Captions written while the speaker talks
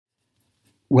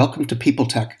Welcome to People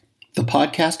Tech, the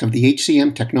podcast of the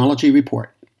HCM Technology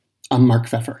Report. I'm Mark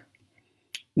Pfeffer.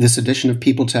 This edition of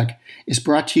People Tech is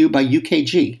brought to you by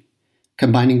UKG.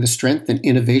 Combining the strength and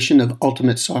innovation of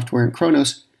Ultimate Software and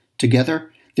Kronos, together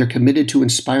they're committed to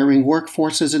inspiring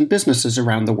workforces and businesses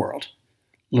around the world.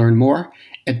 Learn more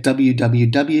at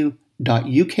www.ukg.com.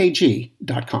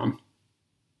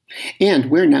 And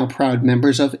we're now proud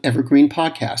members of Evergreen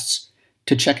Podcasts.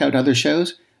 To check out other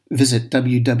shows, visit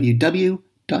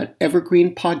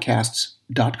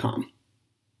www.evergreenpodcasts.com.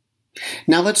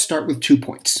 Now let's start with 2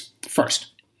 points. First,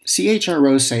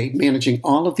 CHROs say managing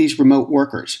all of these remote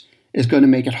workers is going to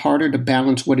make it harder to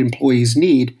balance what employees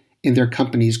need in their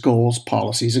company's goals,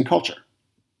 policies, and culture.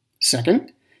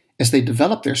 Second, as they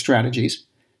develop their strategies,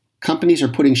 companies are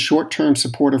putting short-term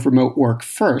support of remote work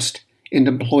first and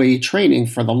employee training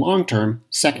for the long-term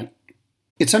second.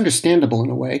 It's understandable in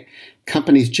a way.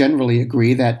 Companies generally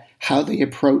agree that how they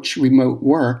approach remote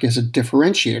work is a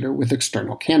differentiator with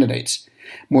external candidates.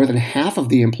 More than half of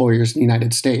the employers in the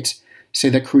United States say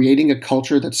that creating a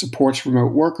culture that supports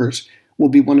remote workers will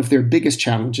be one of their biggest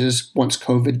challenges once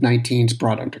COVID-19 is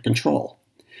brought under control.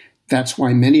 That's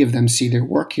why many of them see their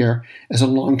work here as a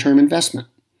long-term investment,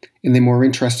 and they're more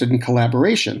interested in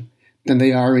collaboration than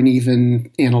they are in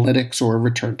even analytics or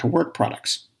return-to-work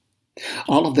products.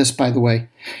 All of this, by the way,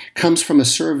 comes from a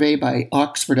survey by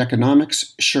Oxford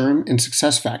Economics, SHRM, and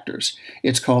SuccessFactors.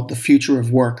 It's called The Future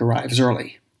of Work Arrives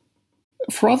Early.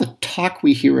 For all the talk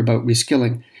we hear about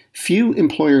reskilling, few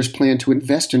employers plan to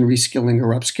invest in reskilling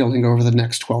or upskilling over the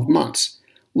next 12 months.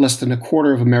 Less than a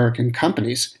quarter of American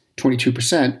companies,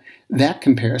 22%, that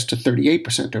compares to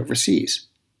 38% overseas.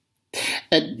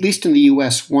 At least in the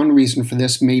U.S., one reason for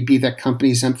this may be that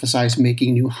companies emphasize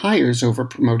making new hires over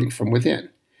promoting from within.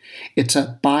 It's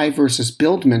a buy versus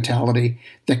build mentality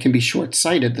that can be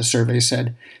short-sighted, the survey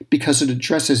said, because it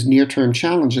addresses near-term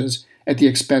challenges at the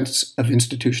expense of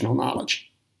institutional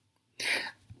knowledge.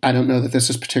 I don't know that this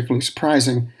is particularly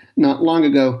surprising. Not long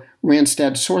ago,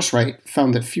 Randstad Sourceright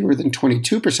found that fewer than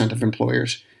 22% of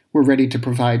employers were ready to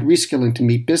provide reskilling to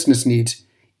meet business needs,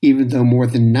 even though more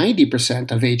than 90%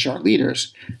 of HR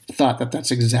leaders thought that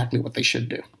that's exactly what they should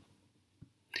do.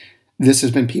 This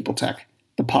has been People Tech,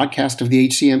 the podcast of the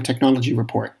HCM Technology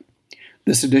Report.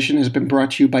 This edition has been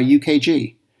brought to you by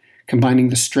UKG, combining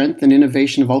the strength and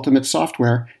innovation of Ultimate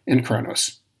Software and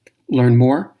Kronos. Learn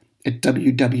more at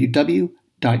www.ukg.com.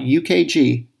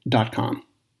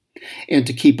 And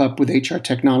to keep up with HR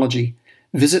technology,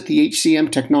 visit the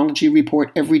HCM Technology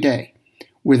Report every day.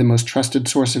 We're the most trusted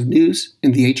source of news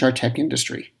in the HR tech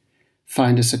industry.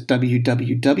 Find us at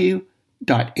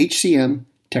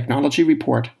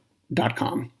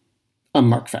www.hcmtechnologyreport.com. I'm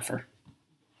Mark Pfeffer.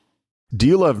 Do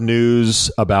you love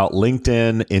news about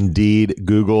LinkedIn, Indeed,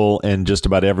 Google, and just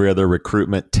about every other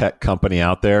recruitment tech company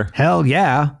out there? Hell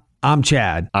yeah. I'm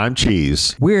Chad. I'm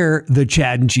Cheese. We're the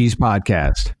Chad and Cheese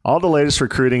Podcast. All the latest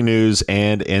recruiting news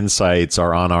and insights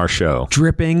are on our show.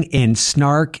 Dripping in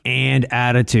snark and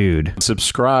attitude.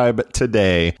 Subscribe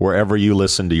today wherever you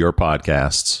listen to your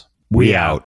podcasts. We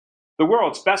out. The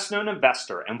world's best-known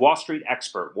investor and Wall Street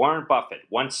expert Warren Buffett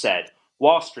once said,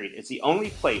 "Wall Street is the only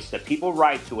place that people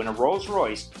ride to in a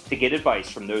Rolls-Royce to get advice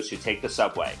from those who take the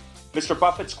subway." Mr.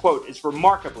 Buffett's quote is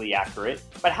remarkably accurate,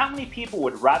 but how many people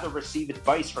would rather receive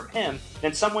advice from him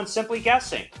than someone simply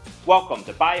guessing? Welcome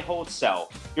to Buy, Hold,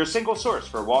 Sell, your single source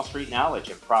for Wall Street knowledge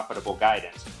and profitable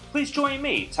guidance. Please join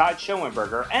me, Todd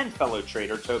Schoenberger, and fellow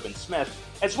trader Tobin Smith,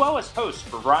 as well as host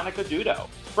Veronica Dudo,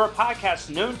 for a podcast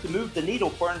known to move the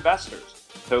needle for investors.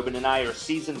 Tobin and I are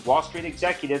seasoned Wall Street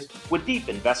executives with deep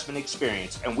investment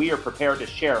experience, and we are prepared to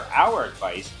share our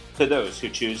advice to those who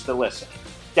choose to listen.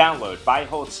 Download Buy,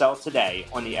 Hold, Sell today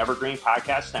on the Evergreen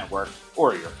Podcast Network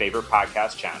or your favorite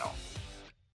podcast channel.